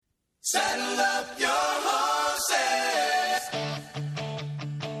Saddle up your horses.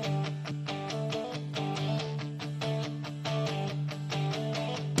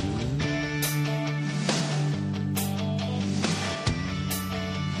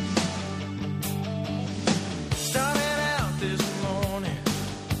 Started out this morning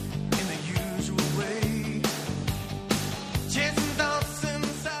in the usual way, chasing thoughts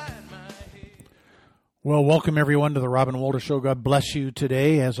inside my head. Well, welcome everyone to the Robin Walter Show. God bless you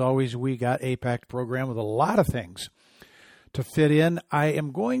today. As always, we got a packed program with a lot of things to fit in. I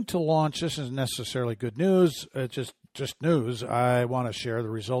am going to launch, this isn't necessarily good news, it's just news. I want to share the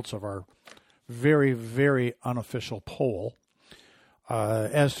results of our very, very unofficial poll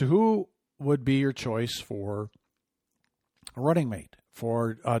as to who would be your choice for a running mate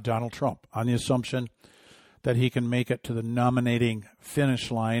for Donald Trump, on the assumption that he can make it to the nominating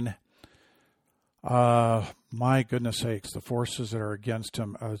finish line. My goodness sakes, the forces that are against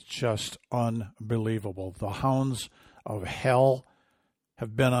him are just unbelievable. The hounds of hell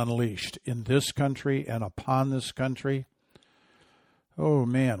have been unleashed in this country and upon this country. Oh,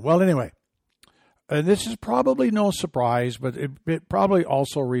 man. Well, anyway, and this is probably no surprise, but it probably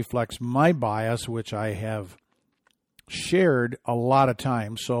also reflects my bias, which I have shared a lot of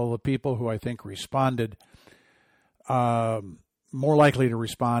times. So the people who I think responded, more likely to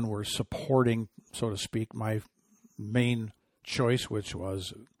respond, were supporting, so to speak, my main choice, which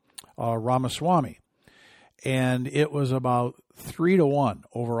was Ramaswamy. And it was about 3-1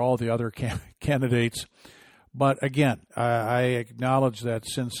 over all the other candidates. But again, I acknowledge that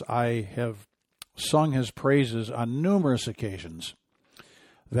since I have sung his praises on numerous occasions,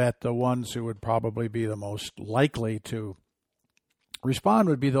 that the ones who would probably be the most likely to respond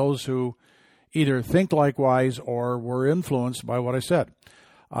would be those who either think likewise or were influenced by what I said.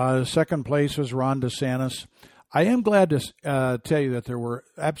 Second place was Ron DeSantis. I am glad to tell you that there were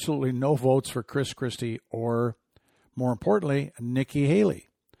absolutely no votes for Chris Christie or, more importantly, Nikki Haley.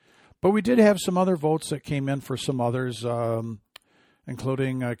 But we did have some other votes that came in for some others,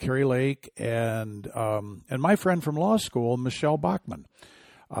 including Carrie Lake and my friend from law school, Michelle Bachmann.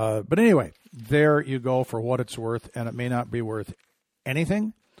 But anyway, there you go for what it's worth, and it may not be worth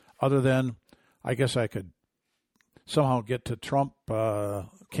anything other than I guess I could somehow get to Trump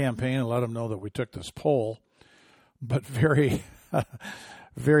campaign and let him know that we took this poll, but very,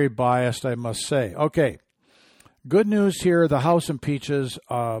 very biased, I must say. Okay, good news here. The House impeaches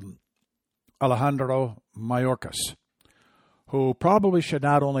Alejandro Mayorkas, who probably should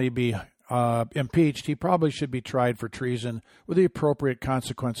not only be impeached, he probably should be tried for treason with the appropriate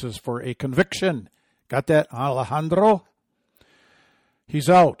consequences for a conviction. Got that, Alejandro? He's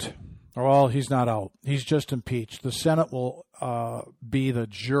out. Well, he's not out. He's just impeached. The Senate will be the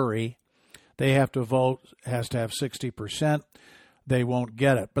jury. They have to vote, has to have 60%. They won't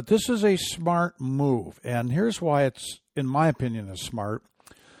get it. But this is a smart move, and here's why it's, in my opinion, is smart.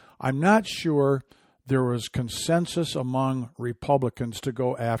 I'm not sure there was consensus among Republicans to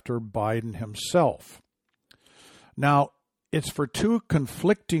go after Biden himself. Now, it's for two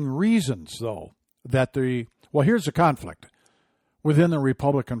conflicting reasons, though, that here's the conflict within the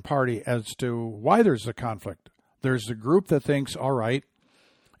Republican Party as to why there's a conflict. There's the group that thinks, all right,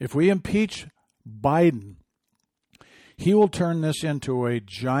 if we impeach Biden, he will turn this into a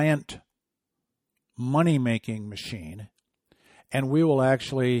giant money-making machine, and we will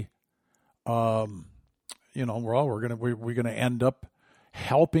actually, we're going to end up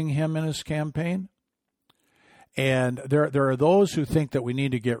helping him in his campaign. And there are those who think that we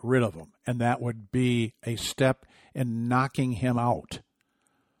need to get rid of him, and that would be a step in knocking him out.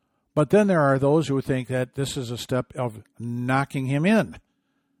 But then there are those who think that this is a step of knocking him in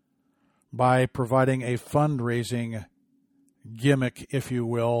by providing a fundraising gimmick, if you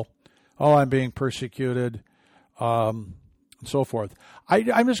will. Oh, I'm being persecuted, and so forth.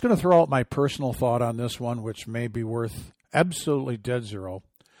 I'm just going to throw out my personal thought on this one, which may be worth absolutely dead zero.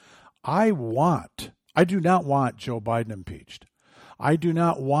 I do not want Joe Biden impeached. I do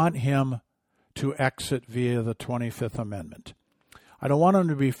not want him to exit via the 25th Amendment. I don't want him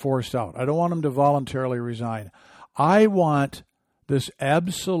to be forced out. I don't want him to voluntarily resign. I want this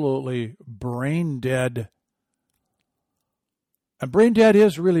absolutely brain dead, and brain dead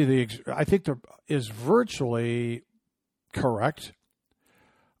is really is virtually correct.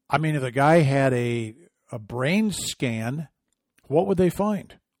 I mean, if the guy had a brain scan, what would they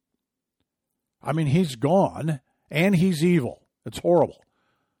find? I mean, he's gone, and he's evil. It's horrible.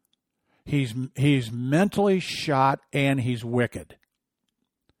 He's mentally shot, and he's wicked.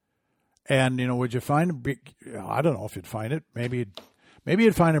 And, would you find I don't know if you'd find it. Maybe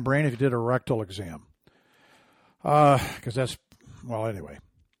you'd find a brain if you did a rectal exam. Because that's, well, anyway.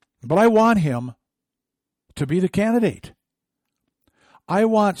 But I want him to be the candidate. I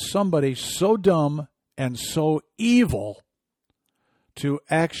want somebody so dumb and so evil to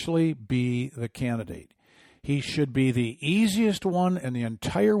actually be the candidate. He should be the easiest one in the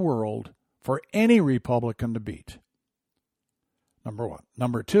entire world for any Republican to beat. Number one.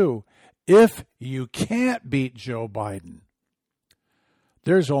 Number two, if you can't beat Joe Biden,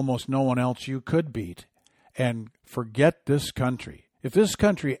 there's almost no one else you could beat. And forget this country. If this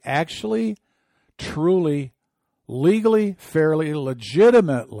country actually, truly, legally, fairly,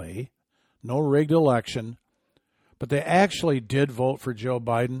 legitimately, no rigged election, but they actually did vote for Joe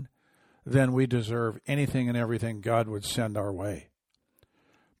Biden, then we deserve anything and everything God would send our way.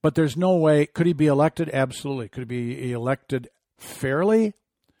 But there's no way. Could he be elected? Absolutely. Could he be elected fairly,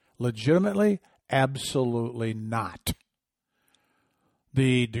 legitimately? Absolutely not.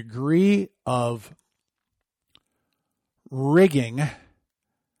 The degree of rigging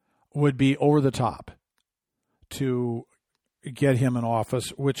would be over the top to get him in office,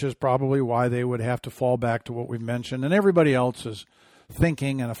 which is probably why they would have to fall back to what we've mentioned. And everybody else is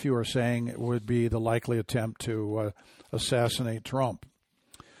thinking, and a few are saying, it would be the likely attempt to assassinate Trump.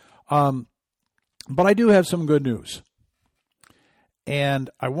 But I do have some good news. And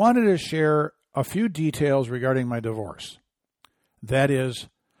I wanted to share a few details regarding my divorce. That is,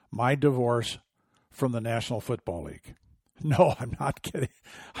 my divorce from the National Football League. No, I'm not kidding.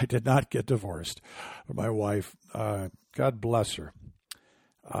 I did not get divorced. My wife, God bless her.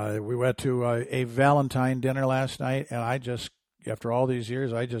 We went to a Valentine dinner last night, and I just, after all these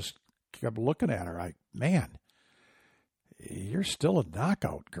years, I just kept looking at her. Man, you're still a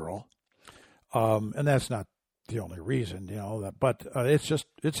knockout, girl. And that's not the only reason, but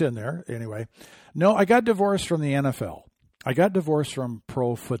it's in there anyway. No, I got divorced from the NFL. I got divorced from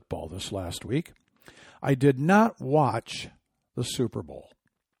pro football this last week. I did not watch the Super Bowl.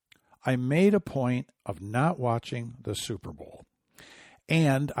 I made a point of not watching the Super Bowl.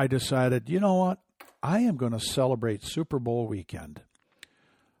 And I decided, you know what? I am going to celebrate Super Bowl weekend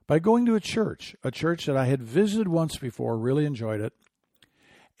by going to a church that I had visited once before, really enjoyed it.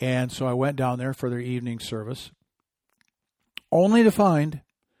 And so I went down there for their evening service, only to find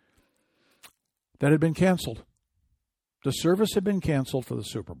that it had been canceled. The service had been canceled for the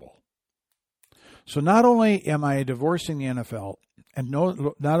Super Bowl. So not only am I divorcing the NFL, and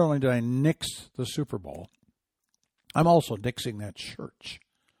not only did I nix the Super Bowl, I'm also nixing that church.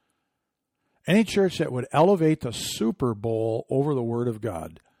 Any church that would elevate the Super Bowl over the Word of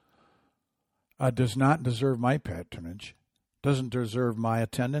God does not deserve my patronage, doesn't deserve my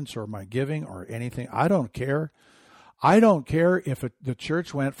attendance or my giving or anything. I don't care. I don't care if the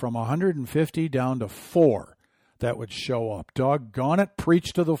church went from 150 down to 4 that would show up. Doggone it,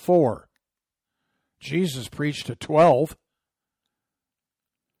 preach to the 4. Jesus preached to 12.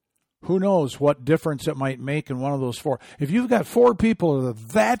 Who knows what difference it might make in one of those 4. If you've got 4 people that are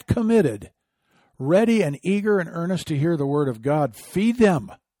that committed, ready and eager and earnest to hear the word of God, feed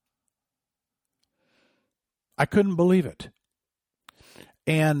them. I couldn't believe it.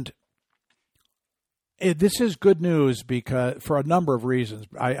 And this is good news because for a number of reasons.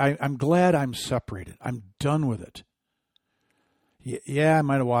 I'm glad I'm separated. I'm done with it. Yeah, I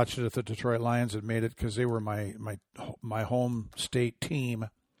might have watched it if the Detroit Lions had made it because they were my home state team.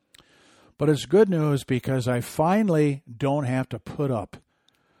 But it's good news because I finally don't have to put up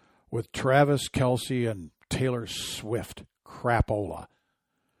with Travis Kelce and Taylor Swift crapola.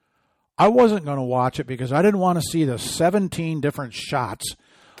 I wasn't going to watch it because I didn't want to see the 17 different shots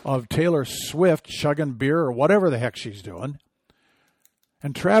of Taylor Swift chugging beer or whatever the heck she's doing.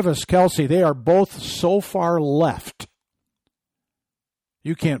 And Travis Kelce, they are both so far left.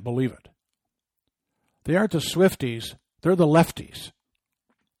 You can't believe it. They aren't the Swifties, they're the lefties.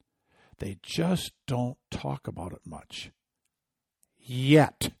 They just don't talk about it much.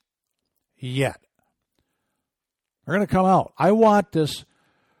 Yet. They're going to come out. I want this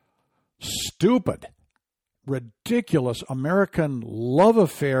stupid, ridiculous American love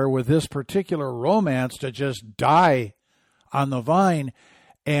affair with this particular romance to just die on the vine,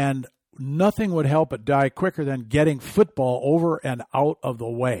 and nothing would help it die quicker than getting football over and out of the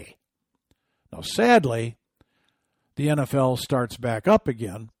way. Now, sadly, the NFL starts back up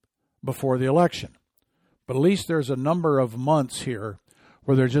again before the election. But at least there's a number of months here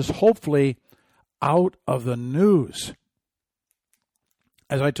where they're just hopefully out of the news.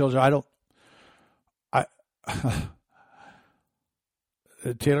 As I told you,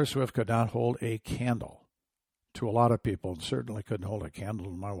 Taylor Swift could not hold a candle to a lot of people, and certainly couldn't hold a candle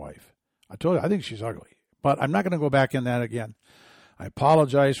to my wife. I told you, I think she's ugly. But I'm not going to go back in that again. I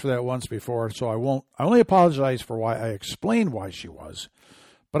apologized for that once before, so I won't. I only apologize for why I explained why she was.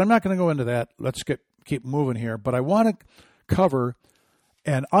 But I'm not going to go into that. Let's keep moving here. But I want to cover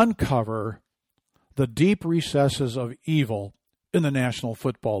and uncover the deep recesses of evil in the National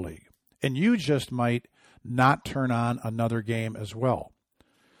Football League. And you just might not turn on another game as well.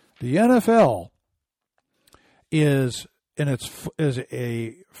 The NFL is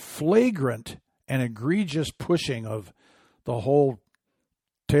a flagrant and egregious pushing of the whole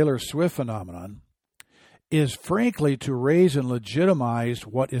Taylor Swift phenomenon, is frankly to raise and legitimize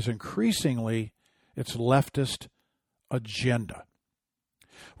what is increasingly its leftist agenda,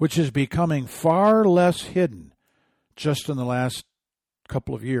 which is becoming far less hidden just in the last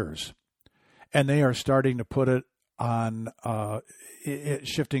couple of years. And they are starting to put it on,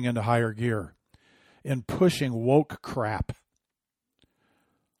 shifting into higher gear and pushing woke crap,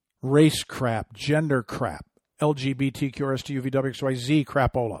 race crap, gender crap, LGBTQ, RST, UVWXYZ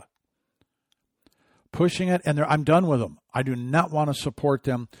crapola. Pushing it, and I'm done with them. I do not want to support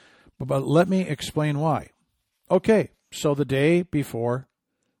them, but let me explain why. Okay, so the day before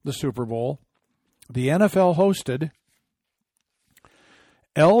the Super Bowl, the NFL hosted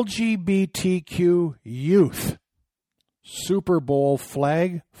LGBTQ Youth Super Bowl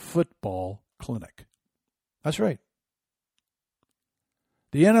Flag Football Clinic. That's right.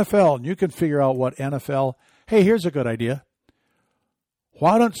 The NFL, and you can figure out what NFL, hey, here's a good idea.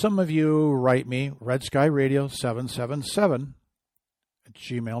 Why don't some of you write me, redskyradio777 at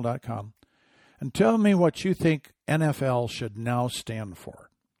gmail.com, and tell me what you think NFL should now stand for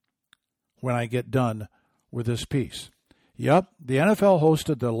when I get done with this piece. Yep, the NFL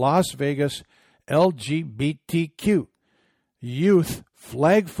hosted the Las Vegas LGBTQ Youth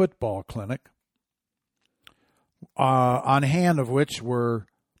Flag Football Clinic, on hand of which were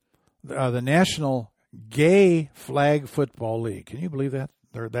the National Gay Flag Football League. Can you believe that?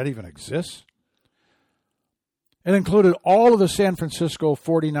 That even exists? It included all of the San Francisco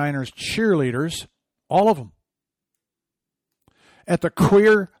 49ers cheerleaders, all of them, at the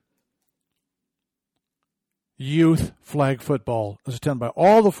Queer Youth Flag Football. It was attended by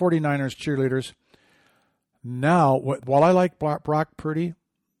all the 49ers cheerleaders. Now, while I like Brock Purdy,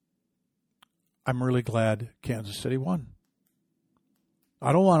 I'm really glad Kansas City won.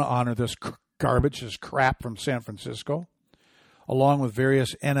 I don't want to honor this garbage, this crap from San Francisco, along with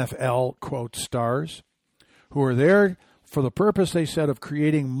various NFL, quote, stars who are there for the purpose, they said, of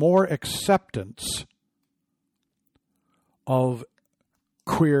creating more acceptance of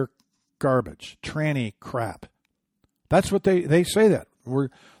queer garbage, tranny crap. That's what they say that.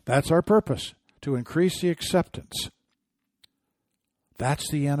 That's our purpose, to increase the acceptance. That's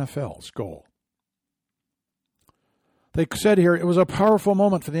the NFL's goal. They said here, it was a powerful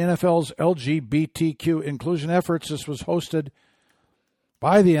moment for the NFL's LGBTQ inclusion efforts. This was hosted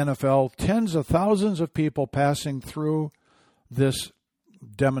by the NFL. Tens of thousands of people passing through this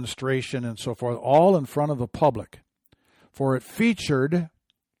demonstration and so forth, all in front of the public. For it featured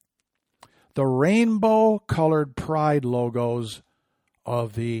the rainbow-colored pride logos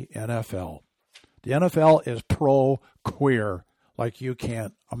of the NFL. The NFL is pro-queer like you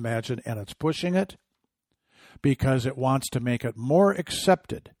can't imagine, and it's pushing it because it wants to make it more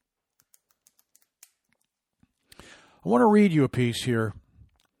accepted. I want to read you a piece here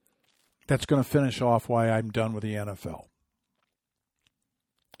that's going to finish off why I'm done with the NFL.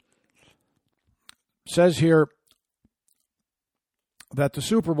 It says here that the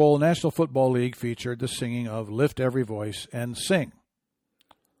Super Bowl National Football League featured the singing of Lift Every Voice and Sing,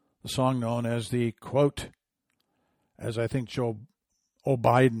 the song known as the, quote, as I think Joe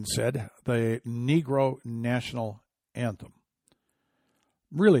Biden said, the Negro National Anthem.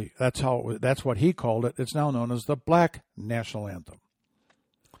 Really, that's what he called it. It's now known as the Black National Anthem.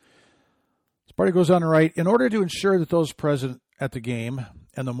 This party goes on to write, in order to ensure that those present at the game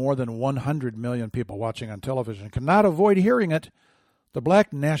and the more than 100 million people watching on television cannot avoid hearing it, the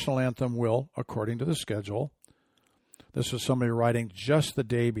Black National Anthem will, according to the schedule, this was somebody writing just the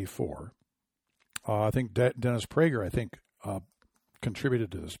day before. I think Dennis Prager,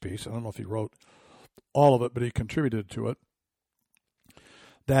 contributed to this piece. I don't know if he wrote all of it, but he contributed to it.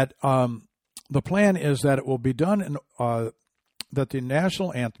 That the plan is that it will be done that the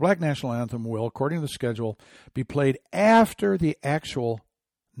national anthem, Black National Anthem, will, according to the schedule, be played after the actual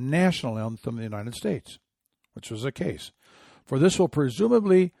national anthem of the United States, which was the case. For this will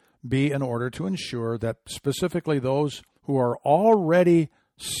presumably be in order to ensure that specifically those who are already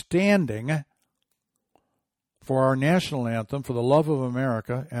standing for our national anthem, for the love of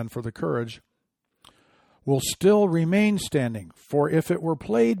America and for the courage, will still remain standing. For if it were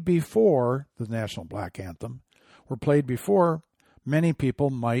played before the national black anthem were played before, many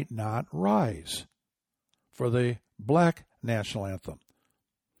people might not rise for the black national anthem.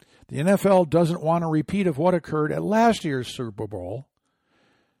 The NFL doesn't want a repeat of what occurred at last year's Super Bowl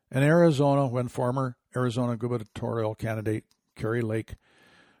in Arizona when former Arizona gubernatorial candidate Kari Lake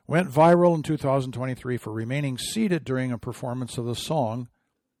went viral in 2023 for remaining seated during a performance of the song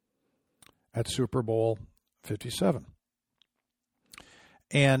at Super Bowl 57.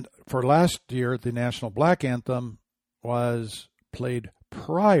 And for last year, the national black anthem was played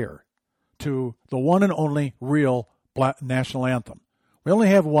prior to the one and only real black national anthem. We only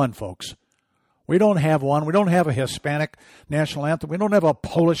have one, folks. We don't have one. We don't have a Hispanic national anthem. We don't have a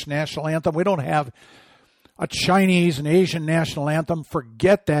Polish national anthem. We don't have a Chinese and Asian national anthem.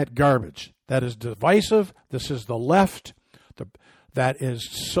 Forget that garbage. That is divisive. This is the left that is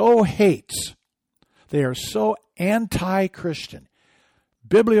so hates. They are so anti-Christian,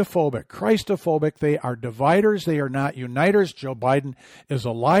 bibliophobic, Christophobic. They are dividers. They are not uniters. Joe Biden is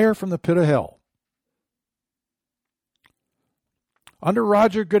a liar from the pit of hell. Under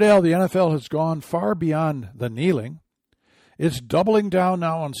Roger Goodell, the NFL has gone far beyond the kneeling. It's doubling down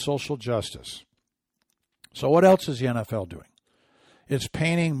now on social justice. So what else is the NFL doing? It's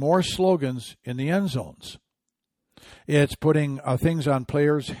painting more slogans in the end zones. It's putting things on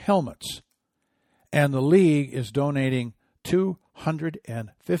players' helmets. And the league is donating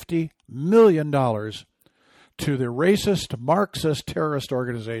 $250 million to the racist, Marxist terrorist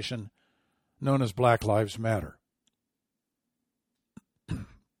organization known as Black Lives Matter.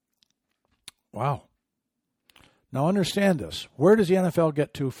 Wow. Now understand this. Where does the NFL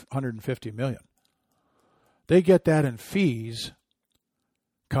get $250 million? They get that in fees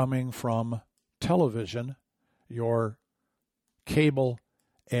coming from television, your cable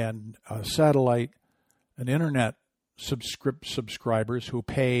and satellite and internet subscribers who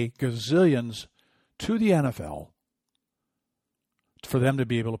pay gazillions to the NFL for them to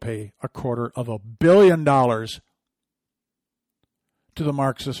be able to pay $250 million to the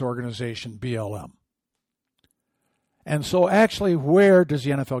Marxist organization BLM. And so actually, where does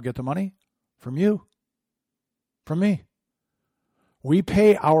the NFL get the money? From you. From me. We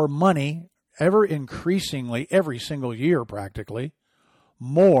pay our money ever increasingly, every single year practically,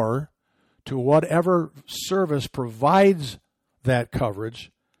 more to whatever service provides that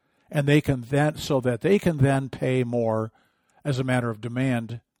coverage, and they can then, so that they can then pay more as a matter of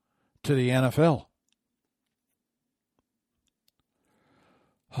demand to the NFL.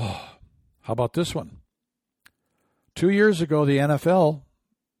 Oh, how about this one? 2 years ago, the NFL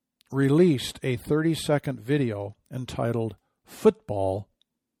released a 30-second video entitled "Football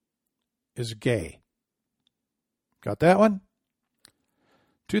is Gay." Got that one?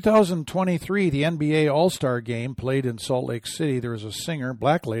 2023, the NBA All-Star Game played in Salt Lake City. There was a singer,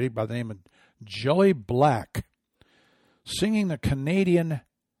 black lady by the name of Jelly Black, singing the Canadian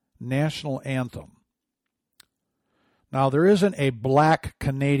national anthem. Now, there isn't a black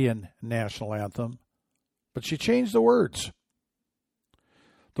Canadian national anthem, but she changed the words.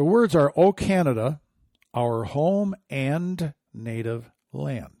 The words are, "O Canada, our home and native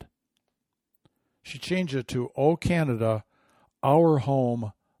land." She changed it to, "O Canada, our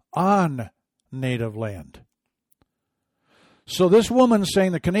home on native land." So this woman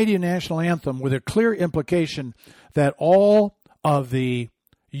sang the Canadian national anthem with a clear implication that all of the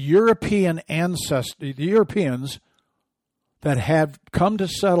European ancestors, the Europeans that had come to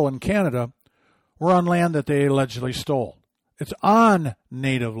settle in Canada, were on land that they allegedly stole. It's on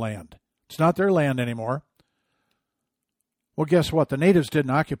native land. It's not their land anymore. Well, guess what? The natives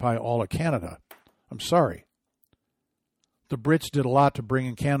didn't occupy all of Canada. I'm sorry. The Brits did a lot to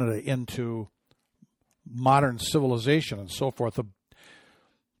bring Canada into modern civilization and so forth.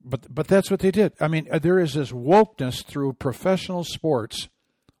 But that's what they did. I mean, there is this wokeness through professional sports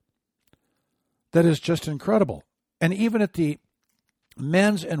that is just incredible. And even at the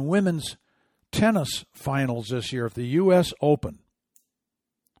men's and women's tennis finals this year, the U.S. Open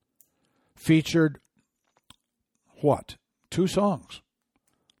featured what? 2 songs.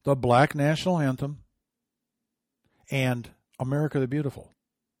 The Black National Anthem and America the Beautiful.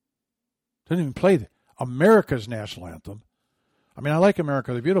 Didn't even play America's national anthem. I mean, I like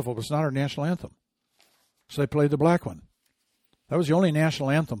America the Beautiful, but it's not our national anthem. So they played the black one. That was the only national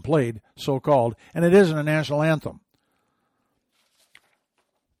anthem played, so-called, and it isn't a national anthem.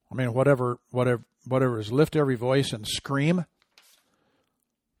 I mean, whatever is lift every voice and scream.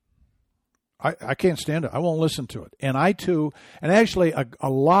 I can't stand it. I won't listen to it. And I too, and actually a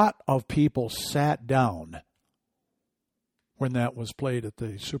lot of people sat down when that was played at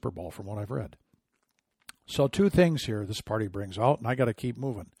the Super Bowl, from what I've read. So 2 things here this party brings out, and I got to keep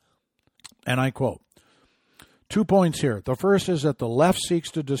moving. And I quote, 2 points here. The first is that the left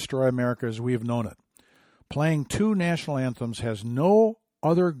seeks to destroy America as we have known it. Playing 2 national anthems has no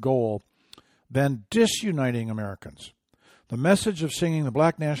other goal than disuniting Americans. The message of singing the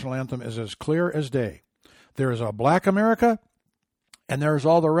black national anthem is as clear as day. There is a black America, and there's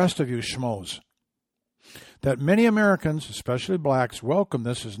all the rest of you schmoes. That many Americans, especially blacks, welcome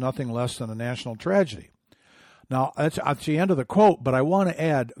this is nothing less than a national tragedy. Now, that's the end of the quote, but I want to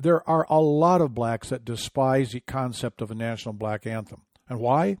add, there are a lot of blacks that despise the concept of a national black anthem. And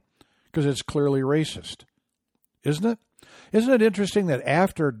why? Because it's clearly racist. Isn't it? Isn't it interesting that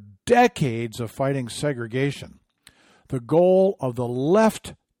after decades of fighting segregation, the goal of the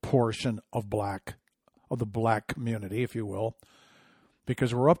left portion of the black community, if you will,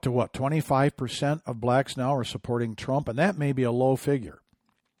 because we're up to 25% of blacks now are supporting Trump, and that may be a low figure.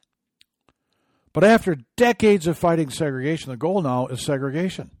 But after decades of fighting segregation, the goal now is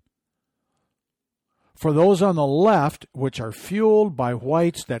segregation. For those on the left, which are fueled by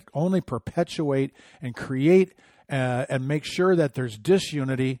whites that only perpetuate and create and make sure that there's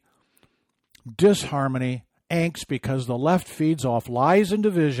disunity, disharmony, angst, because the left feeds off lies and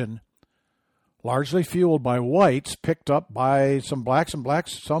division, largely fueled by whites, picked up by some blacks,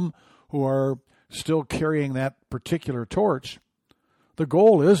 some who are still carrying that particular torch. The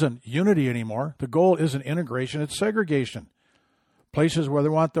goal isn't unity anymore. The goal isn't integration. It's segregation. Places where they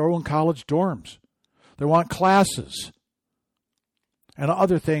want their own college dorms. They want classes and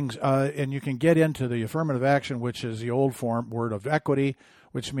other things. And you can get into the affirmative action, which is the old form word of equity,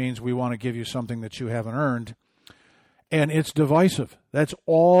 which means we want to give you something that you haven't earned. And it's divisive. That's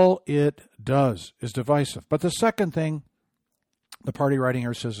all it does, is divisive. But the second thing the party writing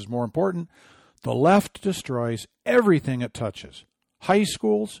here says is more important. The left destroys everything it touches. High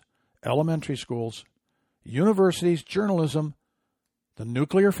schools, elementary schools, universities, journalism, the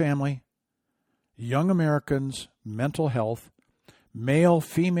nuclear family, young Americans, mental health,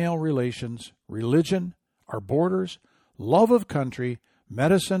 male-female relations, religion, our borders, love of country,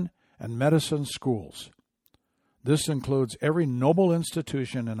 medicine, and medicine schools. This includes every noble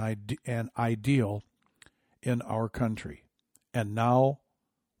institution and ideal in our country. And now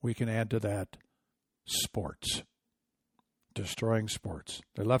we can add to that sports. Destroying sports.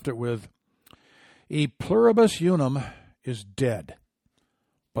 They left it with, e pluribus unum is dead,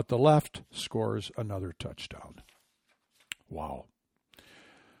 but the left scores another touchdown. Wow.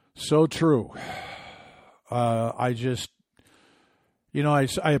 So true. I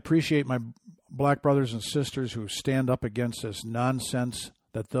appreciate my black brothers and sisters who stand up against this nonsense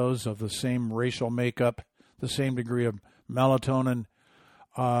that those of the same racial makeup, the same degree of melatonin,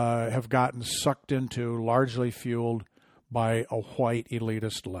 have gotten sucked into, largely fueled by a white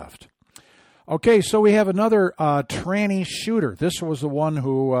elitist left. Okay, so we have another tranny shooter. This was the one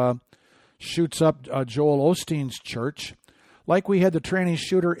who shoots up Joel Osteen's church. Like we had the tranny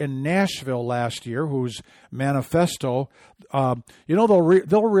shooter in Nashville last year, whose manifesto, they'll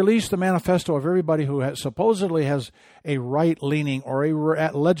release the manifesto of everybody who supposedly has a right-leaning or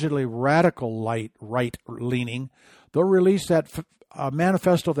a allegedly radical right-leaning. They'll release that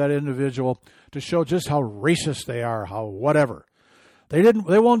manifesto of that individual to show just how racist they are, how whatever. They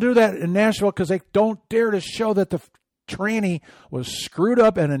won't do that in Nashville because they don't dare to show that the tranny was screwed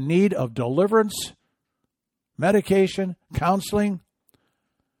up and in need of deliverance, medication, counseling.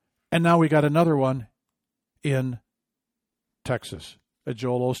 And now we got another one in Texas at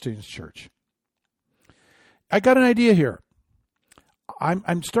Joel Osteen's church. I got an idea here.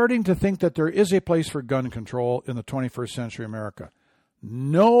 I'm starting to think that there is a place for gun control in the 21st century America.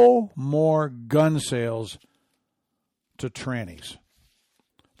 No more gun sales to trannies.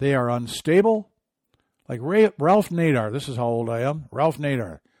 They are unstable. Like Ralph Nader, this is how old I am. Ralph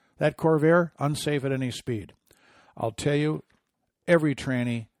Nader, that Corvair, unsafe at any speed. I'll tell you, every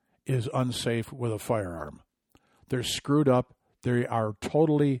tranny is unsafe with a firearm. They're screwed up. They are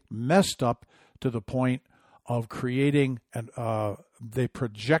totally messed up to the point of creating, and they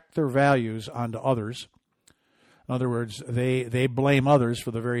project their values onto others. In other words, they blame others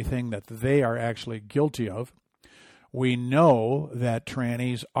for the very thing that they are actually guilty of. We know that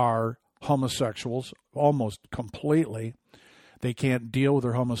trannies are homosexuals almost completely. They can't deal with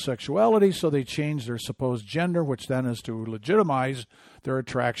their homosexuality, so they change their supposed gender, which then is to legitimize their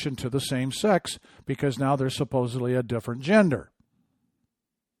attraction to the same sex, because now they're supposedly a different gender.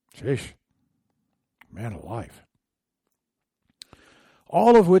 Sheesh. Man alive.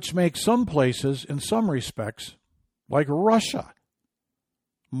 All of which makes some places, in some respects, like Russia,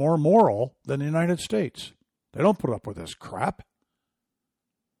 more moral than the United States. They don't put up with this crap.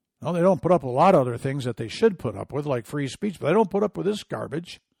 No, they don't put up with a lot of other things that they should put up with, like free speech, but they don't put up with this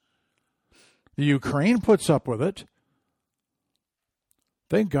garbage. The Ukraine puts up with it.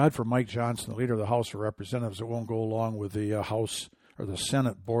 Thank God for Mike Johnson, the leader of the House of Representatives, that won't go along with the or the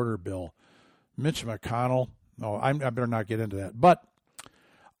Senate border bill. Mitch McConnell, no, I better not get into that. But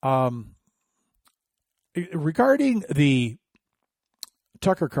regarding the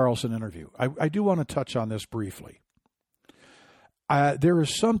Tucker Carlson interview, I do want to touch on this briefly. There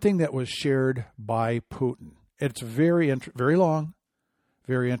is something that was shared by Putin. It's very long,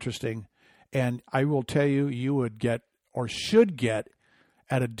 very interesting, and I will tell you, you would get or should get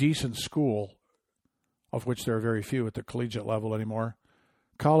at a decent school, of which there are very few at the collegiate level anymore,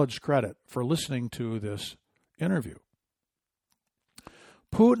 college credit for listening to this interview.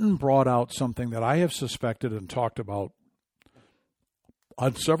 Putin brought out something that I have suspected and talked about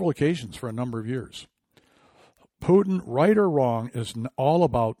on several occasions for a number of years. Putin, right or wrong, is all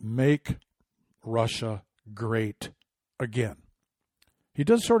about make Russia great again. He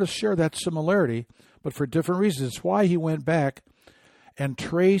does sort of share that similarity, but for different reasons. It's why he went back and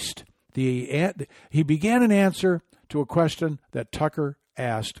traced he began an answer to a question that Tucker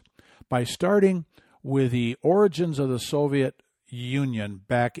asked by starting with the origins of the Soviet Union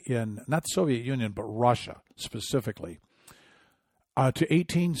back in, not the Soviet Union, but Russia specifically, to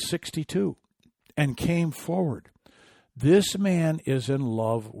 1862, and came forward. This man is in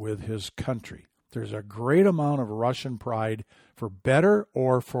love with his country. There's a great amount of Russian pride, for better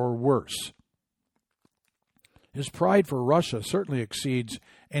or for worse. His pride for Russia certainly exceeds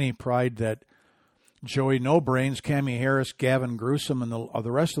any pride that Joey No Brains, Cammie Harris, Gavin Newsom, and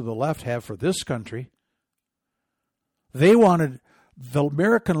the rest of the left have for this country. The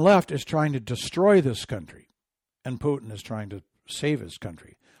American left is trying to destroy this country, and Putin is trying to save his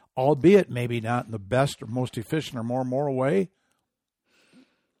country, albeit maybe not in the best or most efficient or more moral way.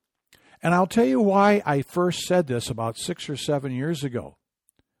 And I'll tell you why I first said this about 6 or 7 years ago,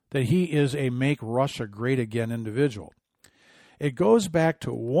 that he is a make Russia great again individual. It goes back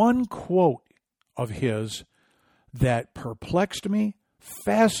to one quote of his that perplexed me,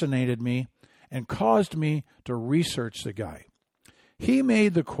 fascinated me, and caused me to research the guy. He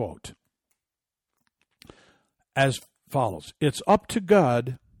made the quote as follows: "It's up to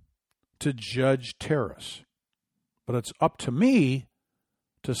God to judge terrorists, but it's up to me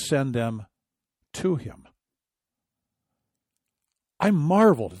to send them to him." I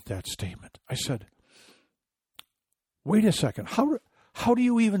marveled at that statement. I said, wait a second, how do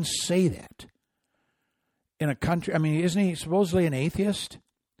you even say that in a country? I mean, isn't he supposedly an atheist?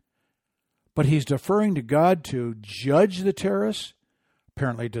 But he's deferring to God to judge the terrorists,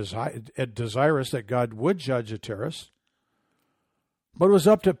 apparently desirous that God would judge the terrorists. But it was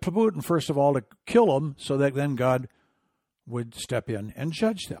up to Putin, first of all, to kill them so that then God would step in and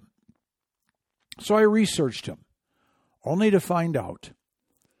judge them. So I researched him, only to find out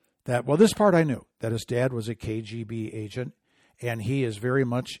that, well, this part I knew, that his dad was a KGB agent, and he is very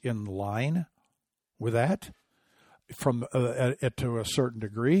much in line with that from to a certain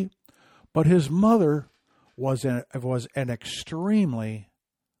degree. But his mother was an extremely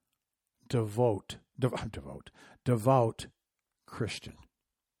devout Christian.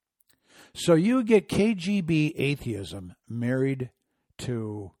 So you get KGB atheism married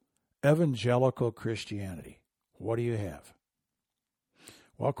to evangelical Christianity. What do you have?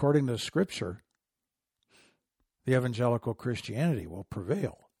 Well, according to Scripture, the evangelical Christianity will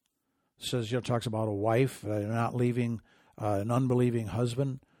prevail. It says, talks about a wife not leaving an unbelieving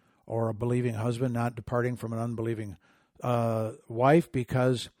husband, or a believing husband not departing from an unbelieving wife,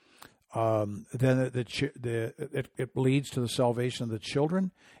 because then it leads to the salvation of the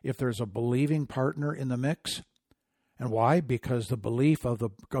children if there's a believing partner in the mix. And why? Because the belief of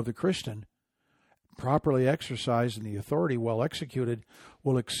the Christian, properly exercised and the authority well executed,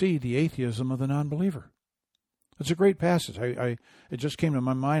 will exceed the atheism of the non-believer. It's a great passage. It just came to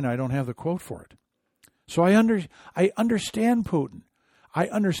my mind. I don't have the quote for it. So I understand Putin. I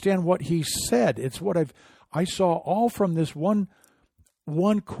understand what he said. It's what I saw all from this one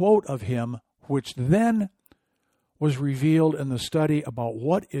quote of him, which then was revealed in the study about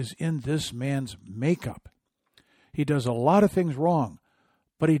what is in this man's makeup. He does a lot of things wrong,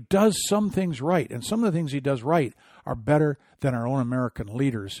 but he does some things right. And some of the things he does right are better than our own American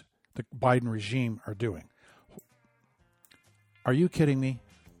leaders, the Biden regime, are doing. Are you kidding me?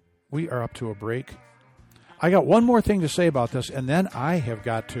 We are up to a break. I got one more thing to say about this, and then I have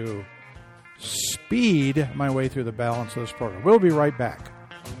got to speed my way through the balance of this program. We'll be right back.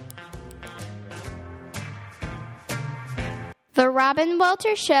 The Robin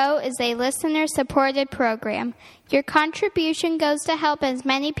Welter Show is a listener-supported program. Your contribution goes to help as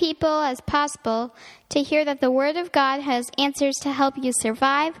many people as possible to hear that the Word of God has answers to help you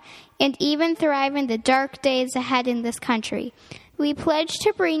survive and even thrive in the dark days ahead in this country. We pledge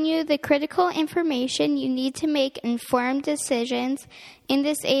to bring you the critical information you need to make informed decisions in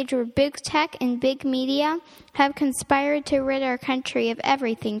this age where big tech and big media have conspired to rid our country of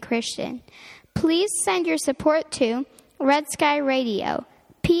everything Christian. Please send your support to Red Sky Radio,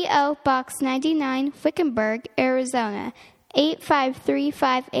 P.O. Box 99, Wickenburg, Arizona,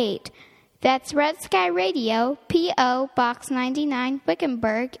 85358. That's Red Sky Radio, P.O. Box 99,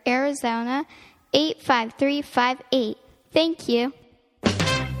 Wickenburg, Arizona, 85358. Thank you. Do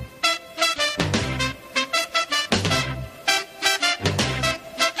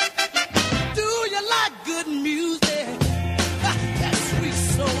you like good music? That sweet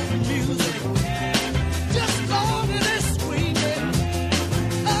soul music. Just long as it's swinging.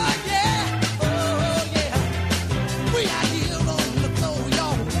 Oh yeah, oh yeah. We are here on the floor,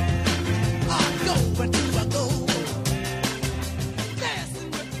 y'all. I go into a go.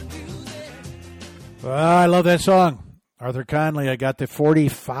 Dancing with the music. I love that song. Arthur Conley, I got the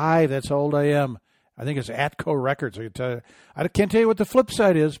 45. That's how old I am. I think it's Atco Records. I can't tell you what the flip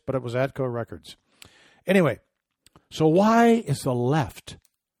side is, but it was Atco Records. Anyway, so why is the left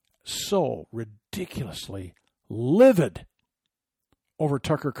so ridiculously livid over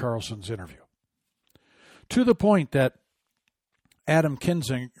Tucker Carlson's interview? To the point that Adam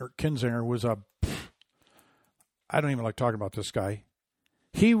Kinzinger was I don't even like talking about this guy.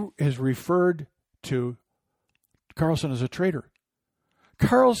 He has referred to Carlson as a traitor.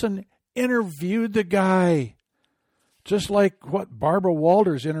 Carlson interviewed the guy, just like what Barbara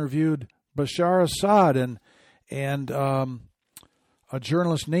Walters interviewed Bashar Assad, and a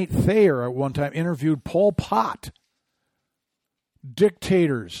journalist, Nate Thayer, at one time interviewed Pol Pot.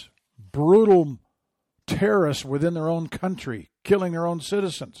 Dictators, brutal terrorists within their own country, killing their own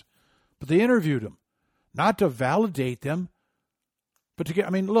citizens. But they interviewed them, not to validate them, but to get,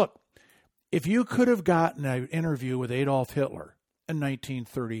 look, if you could have gotten an interview with Adolf Hitler in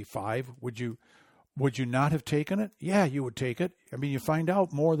 1935, would you not have taken it? Yeah, you would take it. You find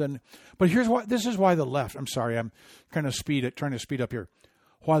out more than. But here's why. This is why the left. I'm sorry, I'm trying to speed up here.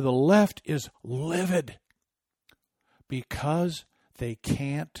 Why the left is livid, because they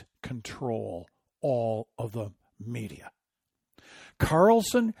can't control all of the media.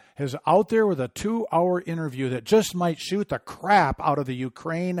 Carlson is out there with a 2-hour interview that just might shoot the crap out of the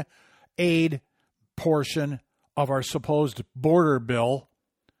Ukraine aid portion of our supposed border bill.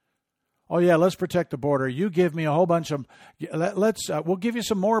 Oh yeah, let's protect the border. You give me a whole bunch of, we'll give you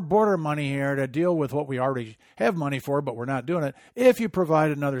some more border money here to deal with what we already have money for, but we're not doing it. If you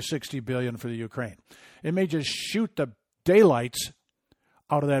provide another $60 billion for the Ukraine, it may just shoot the daylights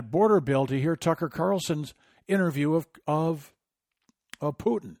out of that border bill to hear Tucker Carlson's interview of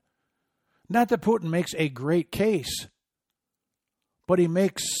Putin. Not that Putin makes a great case, but he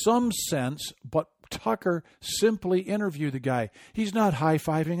makes some sense. But Tucker simply interviewed the guy. He's not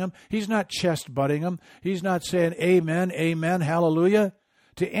high-fiving him. He's not chest-butting him. He's not saying amen, amen, hallelujah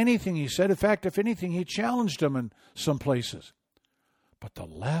to anything he said. In fact, if anything, he challenged him in some places. But the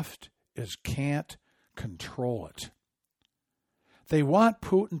left can't control it. They want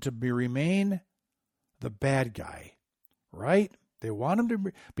Putin to remain the bad guy, right? They want him to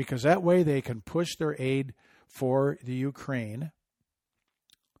be, because that way they can push their aid for the Ukraine.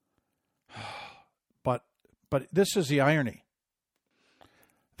 But this is the irony.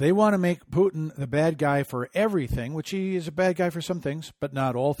 They want to make Putin the bad guy for everything, which he is a bad guy for some things, but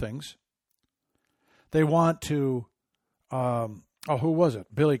not all things. They want to, who was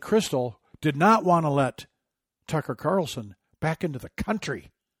it? Billy Crystal did not want to let Tucker Carlson back into the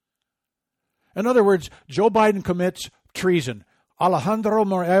country. In other words, Joe Biden commits treason. Alejandro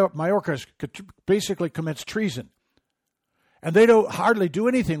Mayorkas basically commits treason. And they don't hardly do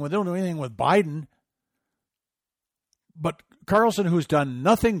anything. They don't do anything with Biden. But Carlson, who's done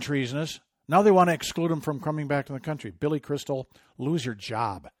nothing treasonous, now they want to exclude him from coming back to the country. Billy Crystal, lose your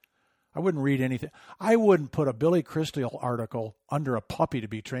job. I wouldn't read anything. I wouldn't put a Billy Crystal article under a puppy to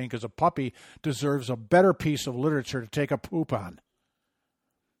be trained, because a puppy deserves a better piece of literature to take a poop on.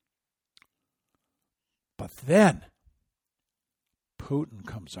 But then Putin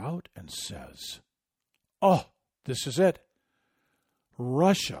comes out and says, oh, this is it.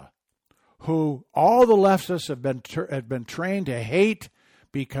 Russia, who all the leftists have been trained to hate,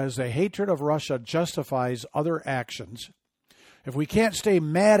 because the hatred of Russia justifies other actions. If we can't stay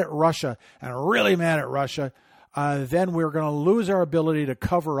mad at Russia and really mad at Russia, then we're going to lose our ability to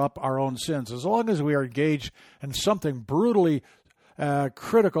cover up our own sins. As long as we are engaged in something brutally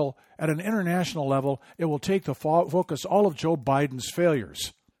critical at an international level, it will take the focus all of Joe Biden's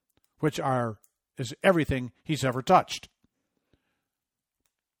failures, which is everything he's ever touched.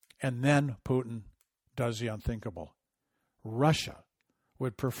 And then Putin does the unthinkable. Russia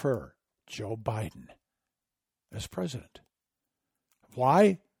would prefer Joe Biden as president.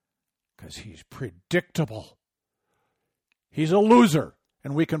 Why? Because he's predictable. He's a loser,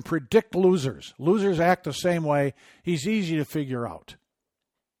 and we can predict losers. Losers act the same way. He's easy to figure out.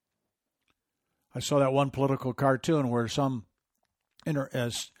 I saw that one political cartoon where some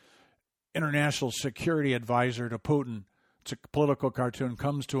international security advisor to Putin, it's a political cartoon,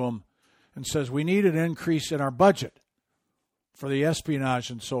 comes to him and says, we need an increase in our budget for the espionage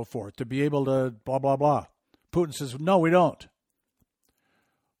and so forth to be able to blah, blah, blah. Putin says, no, we don't.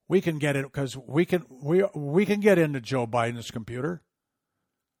 We can get it because we can get into Joe Biden's computer.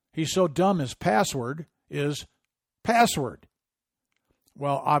 He's so dumb his password is password.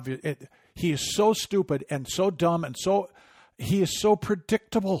 Well, he is so stupid and so dumb and he is so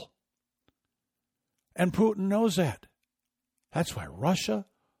predictable. And Putin knows that. That's why Russia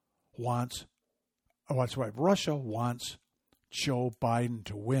wants Joe Biden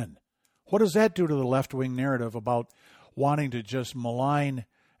to win. What does that do to the left-wing narrative about wanting to just malign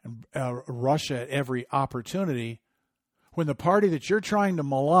Russia at every opportunity when the party that you're trying to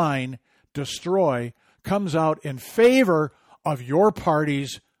malign, destroy, comes out in favor of your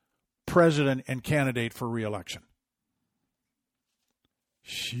party's president and candidate for re-election?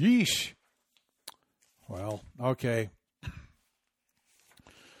 Sheesh. Well, okay.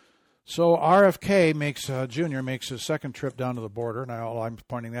 So RFK Jr. makes his second trip down to the border. Now, all I'm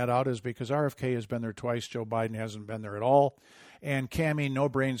pointing that out is because RFK has been there twice. Joe Biden hasn't been there at all. And Cammie No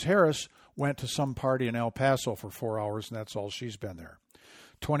Brains Harris went to some party in El Paso for 4 hours, and that's all she's been there.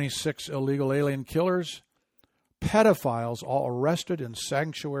 26 illegal alien killers, pedophiles, all arrested in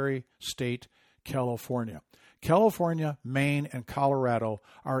sanctuary state California. California, Maine, and Colorado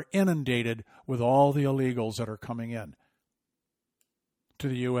are inundated with all the illegals that are coming in to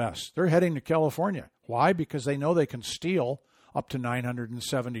the U.S. They're heading to California. Why? Because they know they can steal up to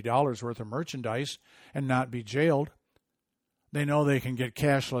 $970 worth of merchandise and not be jailed. They know they can get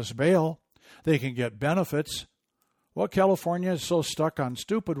cashless bail. They can get benefits. Well, California is so stuck on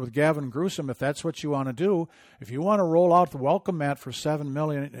stupid with Gavin Newsom. If that's what you want to do, if you want to roll out the welcome mat for 7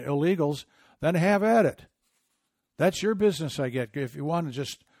 million illegals, then have at it. That's your business, I get, if you want to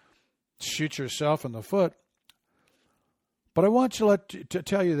just shoot yourself in the foot. But I want to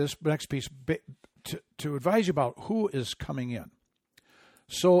tell you this next piece to advise you about who is coming in.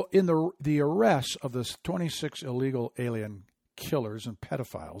 So in the arrests of the 26 illegal alien killers and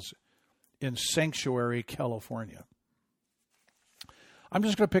pedophiles in Sanctuary, California, I'm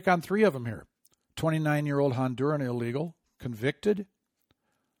just going to pick on 3 of them here. 29-year-old Honduran illegal convicted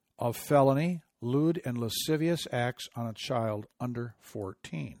of felony, lewd, and lascivious acts on a child under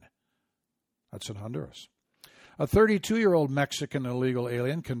 14. That's in Honduras. A 32-year-old Mexican illegal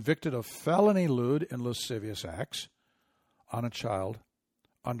alien convicted of felony, lewd, and lascivious acts on a child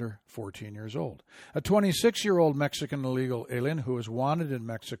under 14 years old. A 26-year-old Mexican illegal alien who is wanted in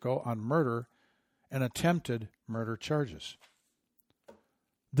Mexico on murder and attempted murder charges.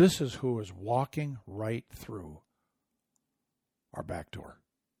 This is who is walking right through our back door.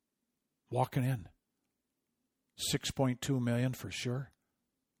 Walking in. 6.2 million for sure.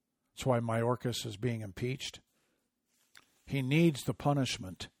 That's why Mayorkas is being impeached. He needs the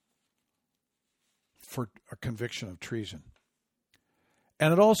punishment for a conviction of treason.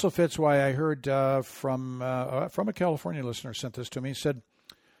 And it also fits why I heard from a California listener sent this to me. He said,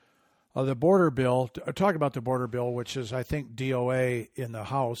 the border bill, talk about the border bill, which is, I think, DOA in the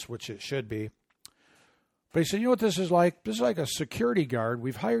House, which it should be. But he said, you know what this is like? This is like a security guard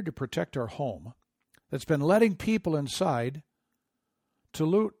we've hired to protect our home that's been letting people inside to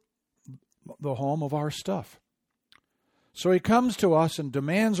loot the home of our stuff. So he comes to us and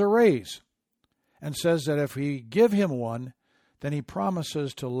demands a raise and says that if we give him one, then he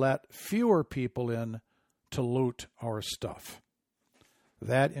promises to let fewer people in to loot our stuff.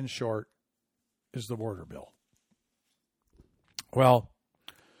 That, in short, is the border bill. Well,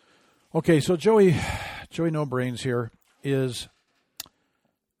 okay, so Joey No Brains here is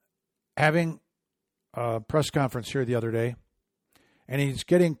having a press conference here the other day, and he's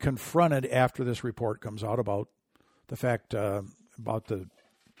getting confronted after this report comes out about the fact about the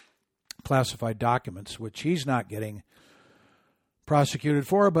classified documents, which he's not getting prosecuted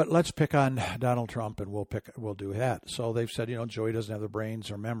for. But let's pick on Donald Trump, and we'll do that. So they've said, Joey doesn't have the brains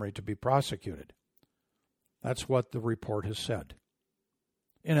or memory to be prosecuted. That's what the report has said.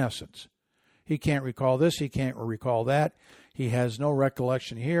 In essence, he can't recall this, he can't recall that. He has no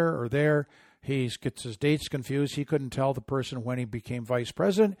recollection here or there. He gets his dates confused. He couldn't tell the person when he became vice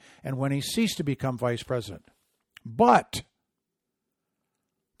president and when he ceased to become vice president. But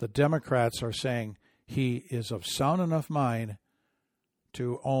the Democrats are saying he is of sound enough mind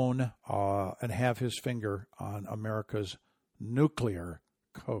to own and have his finger on America's nuclear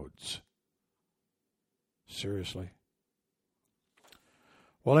codes. Seriously.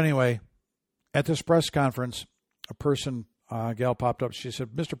 Well, anyway, at this press conference, a gal popped up. She said,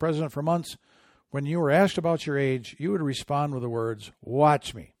 Mr. President, for months, when you were asked about your age, you would respond with the words,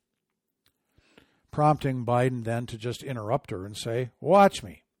 watch me. Prompting Biden then to just interrupt her and say, watch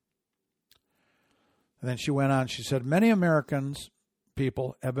me. And then she went on, she said, many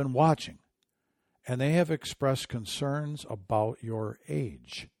people have been watching, and they have expressed concerns about your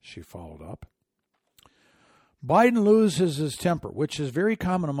age, she followed up. Biden loses his temper, which is very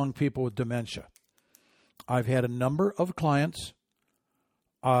common among people with dementia. I've had a number of clients,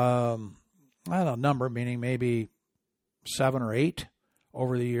 not a number, meaning maybe 7 or 8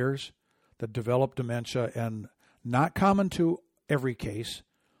 over the years, that develop dementia, and not common to every case,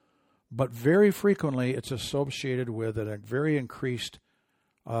 but very frequently it's associated with a very increased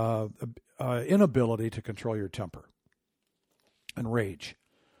inability to control your temper and rage.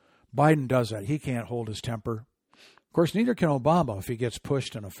 Biden does that. He can't hold his temper. Of course, neither can Obama if he gets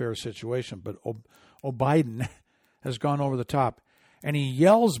pushed in a fair situation, but Biden has gone over the top, and he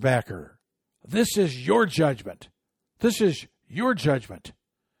yells back at her, this is your judgment. This is your judgment.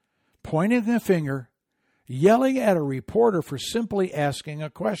 Pointing a finger, yelling at a reporter for simply asking a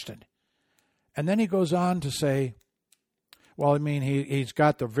question. And then he goes on to say, well, I mean, he's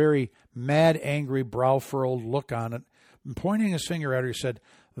got the very mad, angry, brow-furrowed look on it. And pointing his finger at her, he said,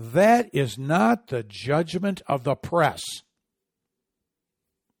 that is not the judgment of the press.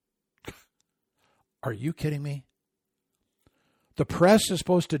 Are you kidding me? The press is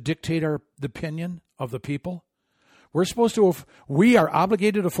supposed to dictate the opinion of the people? We are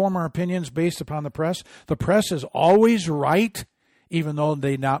obligated to form our opinions based upon the press. The press is always right, even though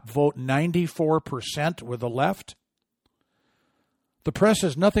they not vote 94% with the left. The press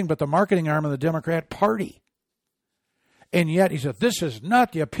is nothing but the marketing arm of the Democrat Party. And yet he said, this is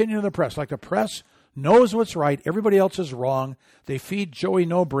not the opinion of the press. Like the press knows what's right. Everybody else is wrong. They feed Joey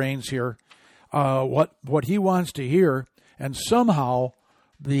No Brains here what he wants to hear. And somehow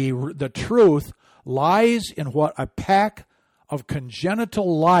the truth lies in what a pack of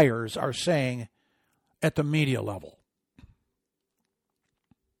congenital liars are saying at the media level.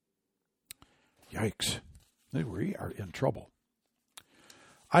 Yikes. We are in trouble.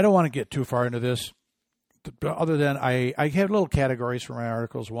 I don't want to get too far into this, other than I have little categories for my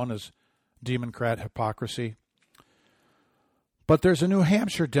articles. One is Democrat hypocrisy. But there's a New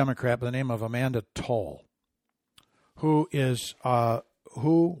Hampshire Democrat by the name of Amanda Toll, who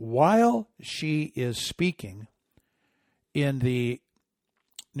while she is speaking in the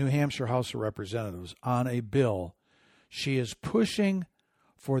New Hampshire House of Representatives on a bill, she is pushing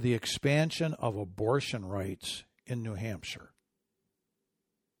for the expansion of abortion rights in New Hampshire.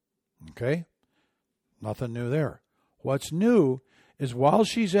 Okay? Nothing new there. What's new is while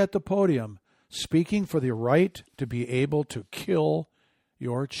she's at the podium speaking for the right to be able to kill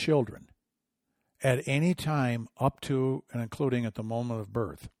your children at any time up to and including at the moment of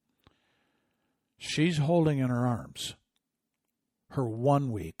birth, she's holding in her arms her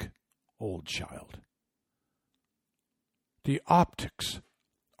 1-week-old child. The optics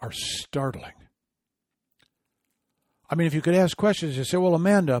are startling. I mean, if you could ask questions, you say, well,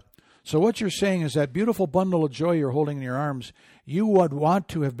 Amanda, so what you're saying is that beautiful bundle of joy you're holding in your arms, you would want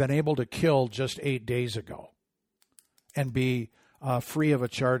to have been able to kill just 8 days ago and be free of a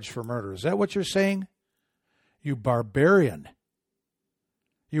charge for murder. Is that what you're saying? You barbarian.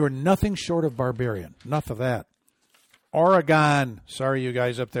 You are nothing short of barbarian. Enough of that. Oregon. Sorry, you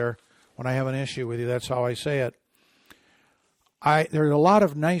guys up there. When I have an issue with you, that's how I say it. There are a lot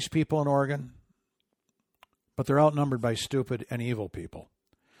of nice people in Oregon, but they're outnumbered by stupid and evil people.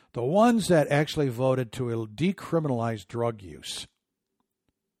 The ones that actually voted to decriminalize drug use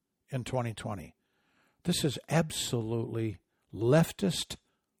in 2020. This is absolutely leftist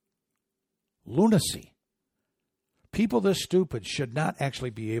lunacy. People this stupid should not actually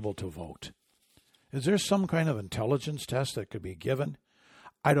be able to vote. Is there some kind of intelligence test that could be given?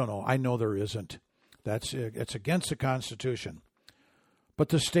 I don't know. I know there isn't. It's against the Constitution. But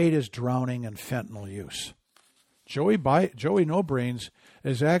the state is drowning in fentanyl use. Joey No Brains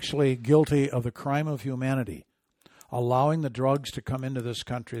is actually guilty of the crime of humanity, allowing the drugs to come into this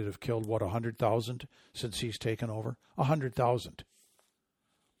country that have killed, 100,000 since he's taken over? 100,000.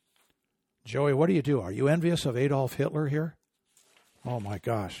 Joey, what do? Are you envious of Adolf Hitler here? Oh, my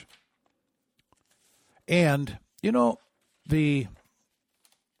gosh. And, the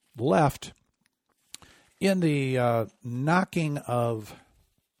left, in the knocking of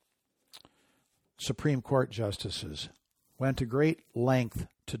Supreme Court justices went to great length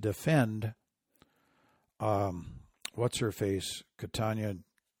to defend what's her face, Katanya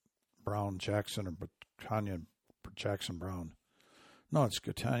Brown Jackson, or Katanya Jackson Brown. No, it's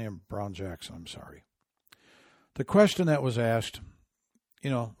Katanya Brown Jackson, I'm sorry. The question that was asked,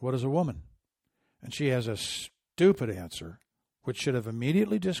 what is a woman? And she has a stupid answer, which should have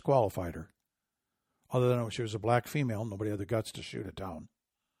immediately disqualified her. Other than she was a black female, nobody had the guts to shoot it down.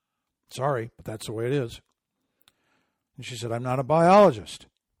 Sorry, but that's the way it is. And she said, I'm not a biologist.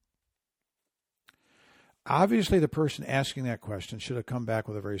 Obviously, the person asking that question should have come back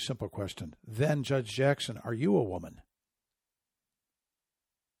with a very simple question. Then, Judge Jackson, are you a woman?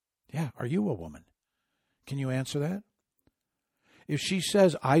 Yeah, are you a woman? Can you answer that? If she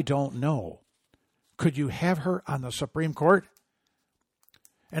says, I don't know, could you have her on the Supreme Court?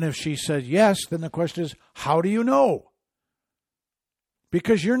 And if she said yes, then the question is, how do you know?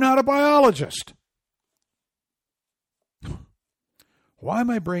 Because you're not a biologist. Why am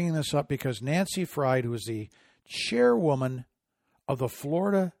I bringing this up? Because Nancy Fried, who is the chairwoman of the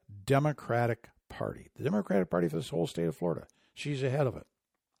Florida Democratic Party, the Democratic Party for this whole state of Florida, she's ahead of it.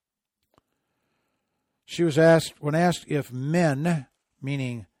 She was asked, when asked if men,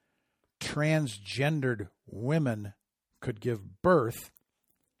 meaning transgendered women, could give birth,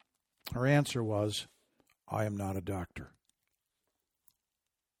 her answer was, I am not a doctor.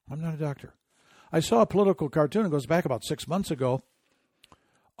 I'm not a doctor. I saw a political cartoon, it goes back about 6 months ago,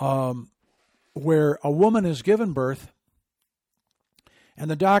 where a woman is given birth,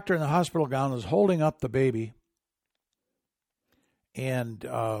 and the doctor in the hospital gown is holding up the baby, and,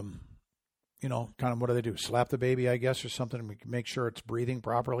 kind of what do they do? Slap the baby, I guess, or something to make sure it's breathing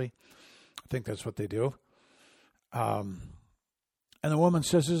properly. I think that's what they do. And the woman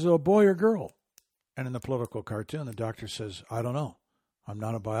says, is it a boy or girl? And in the political cartoon, the doctor says, I don't know. I'm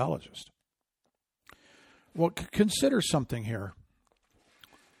not a biologist. Well, consider something here.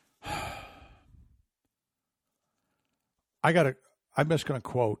 I'm just going to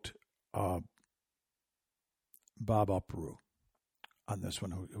quote Bob Uprue on this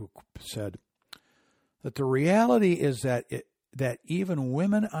one, who said that the reality is that even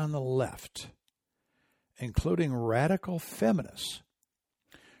women on the left, including radical feminists,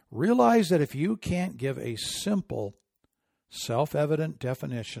 realize that if you can't give a simple, self-evident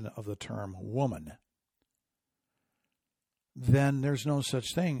definition of the term woman, then there's no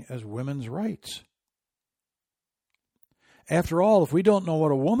such thing as women's rights. After all, if we don't know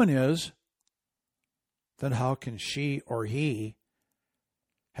what a woman is, then how can she or he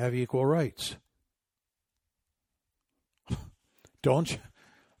have equal rights? Don't you?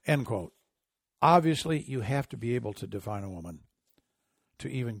 End quote. Obviously, you have to be able to define a woman to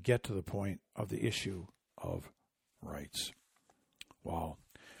even get to the point of the issue of rights. Wow.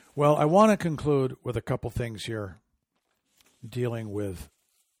 Well, I want to conclude with a couple things here dealing with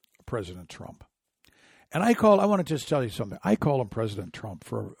President Trump. And I want to just tell you something. I call him President Trump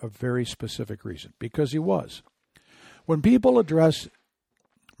for a very specific reason, because he was. When people address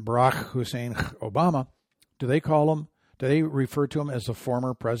Barack Hussein Obama, do they refer to him as the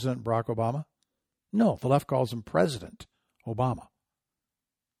former President Barack Obama? No, the left calls him President Obama.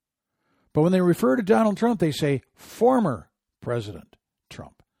 But when they refer to Donald Trump, they say former President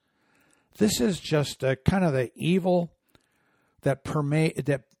Trump. This is just kind of the evil that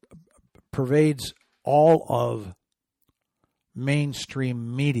pervades all of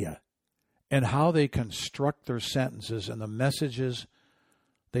mainstream media and how they construct their sentences and the messages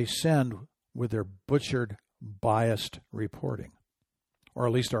they send with their butchered, biased reporting, or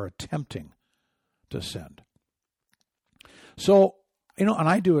at least are attempting to send. So, and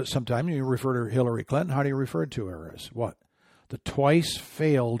I do it sometimes. You refer to Hillary Clinton. How do you refer to her as? What? The twice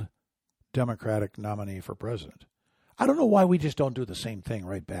failed Democratic nominee for president. I don't know why we just don't do the same thing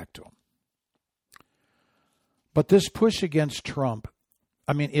right back to him. But this push against Trump,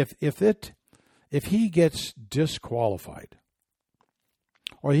 I mean, if he gets disqualified,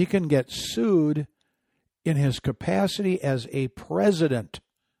 or he can get sued in his capacity as a president,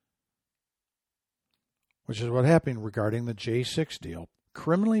 which is what happened regarding the J6 deal,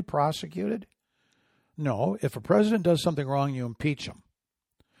 criminally prosecuted? No, if a president does something wrong, you impeach him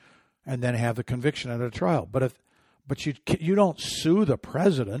and then have the conviction at a trial. But you don't sue the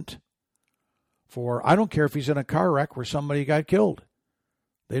president for, I don't care if he's in a car wreck where somebody got killed.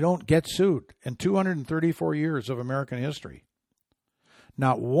 They don't get sued in 234 years of American history.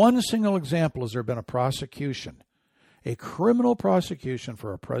 Not one single example has there been a prosecution, a criminal prosecution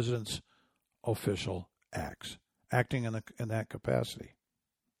for a president's official acts, acting in that capacity.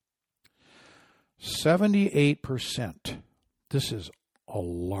 78%. This is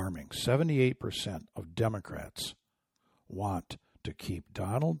alarming. 78% of Democrats want to keep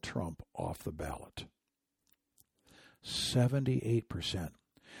Donald Trump off the ballot. 78%.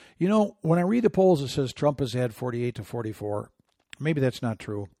 You know, when I read the polls, it says Trump has had 48 to 44. Maybe that's not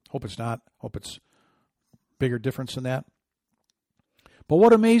true. Hope it's not. Hope it's bigger difference than that. But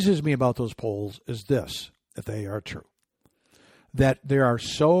what amazes me about those polls is this, if they are true, that there are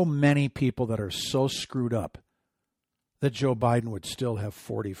so many people that are so screwed up that Joe Biden would still have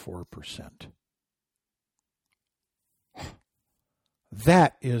 44%.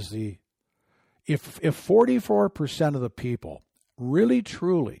 That is the, if 44% of the people really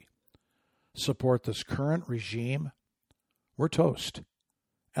truly support this current regime, we're toast.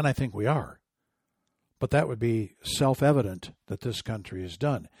 And I think we are. But that would be self-evident that this country is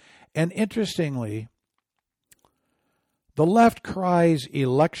done. And interestingly, the left cries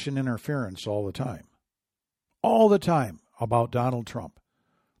election interference all the time about Donald Trump.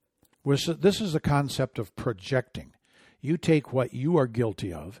 This is the concept of projecting. You take what you are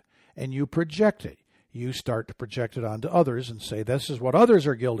guilty of and you project it. You start to project it onto others and say, this is what others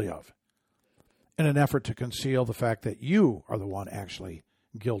are guilty of, in an effort to conceal the fact that you are the one actually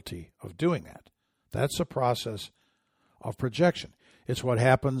guilty of doing that. That's a process of projection. It's what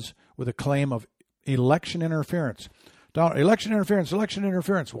happens with a claim of election interference. Election interference.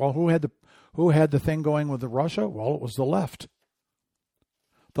 Well, who had the thing going with Russia? Well, it was the left.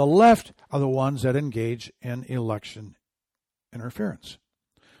 The left are the ones that engage in election interference.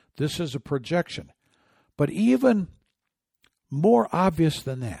 This is a projection. But even more obvious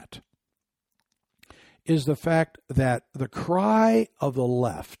than that is the fact that the cry of the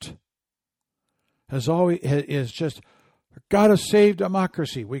left is just, got to save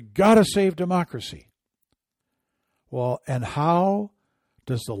democracy. We got to save democracy. Well, and how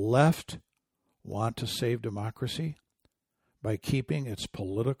does the left want to save democracy? By keeping its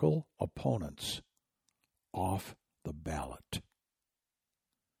political opponents off the ballot.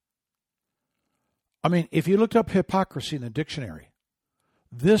 I mean, if you looked up hypocrisy in the dictionary,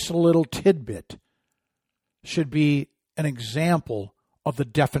 this little tidbit should be an example of the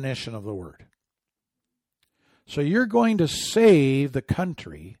definition of the word. So you're going to save the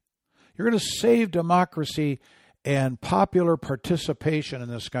country, you're going to save democracy and popular participation in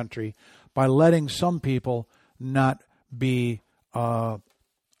this country by letting some people not be a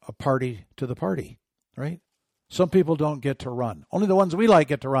party to the party, right? Some people don't get to run. Only the ones we like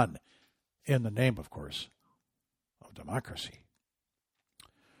get to run, in the name, of course, of democracy.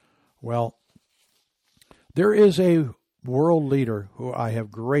 Well, there is a world leader who I have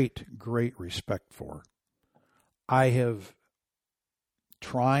great, great respect for. I have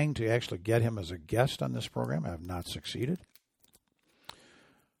trying to actually get him as a guest on this program. I have not succeeded.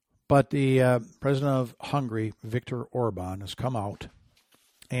 But the president of Hungary, Viktor Orban, has come out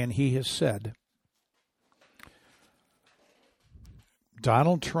and he has said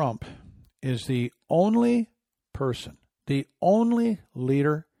Donald Trump is the only person, the only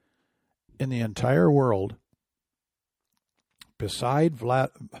leader in the entire world, beside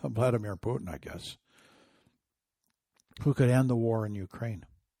Vladimir Putin, I guess, who could end the war in Ukraine.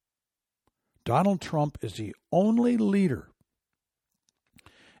 Donald Trump is the only leader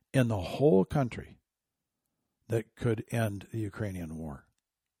in the whole country that could end the Ukrainian war.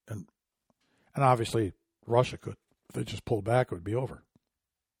 And obviously Russia could. If they just pulled back, it would be over.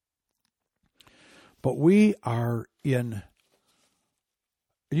 But we are in,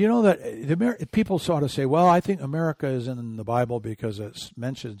 you know, that people sort of say, well, I think America is in the Bible because it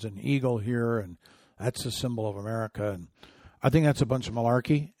mentions an eagle here and that's a symbol of America. And I think that's a bunch of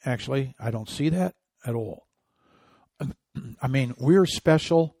malarkey, actually. I don't see that at all. I mean, we're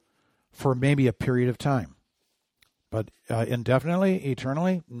special for maybe a period of time. But indefinitely,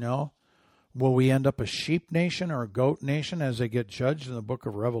 eternally, no. Will we end up a sheep nation or a goat nation as they get judged in the book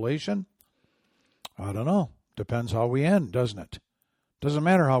of Revelation? I don't know. Depends how we end, doesn't it? Doesn't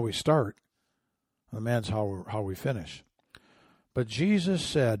matter how we start. It matters how we finish. But Jesus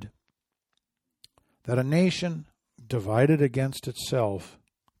said that a nation divided against itself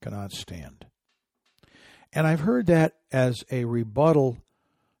cannot stand. And I've heard that as a rebuttal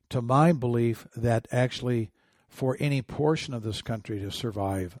to my belief that actually for any portion of this country to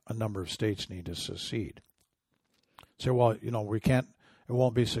survive, a number of states need to secede. So, well, you know, it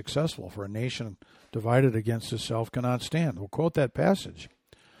won't be successful for a nation divided against itself cannot stand. We'll quote that passage.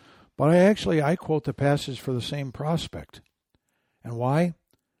 But I quote the passage for the same prospect. And why?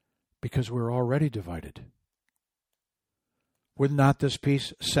 Because we're already divided. Would not this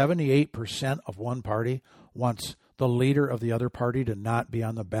piece, 78% of one party wants the leader of the other party to not be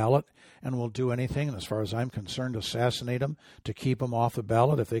on the ballot and will do anything, and as far as I'm concerned, assassinate him to keep him off the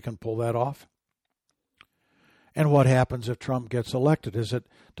ballot if they can pull that off? And what happens if Trump gets elected?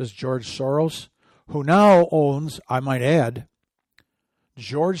 Does George Soros, who now owns, I might add,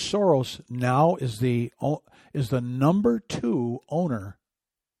 George Soros now is the number 2 owner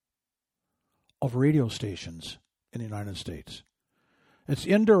of radio stations in the United States. It's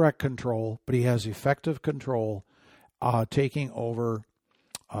indirect control, but he has effective control, taking over.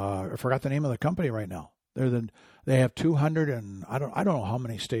 I forgot the name of the company right now. They have 200 and I don't know how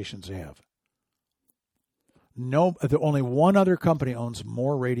many stations they have. Only one other company owns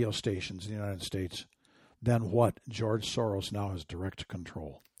more radio stations in the United States than what George Soros now has direct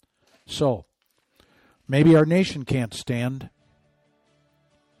control. So maybe our nation can't stand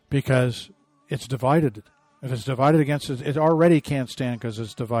because it's divided. If it's divided against it, it already can't stand because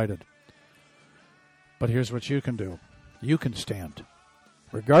it's divided. But here's what you can do. You can stand.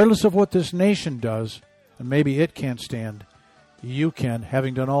 Regardless of what this nation does, and maybe it can't stand, you can,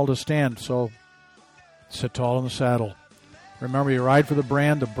 having done all to stand. So sit tall in the saddle. Remember, you ride for the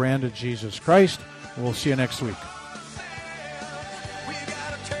brand of Jesus Christ. We'll see you next week.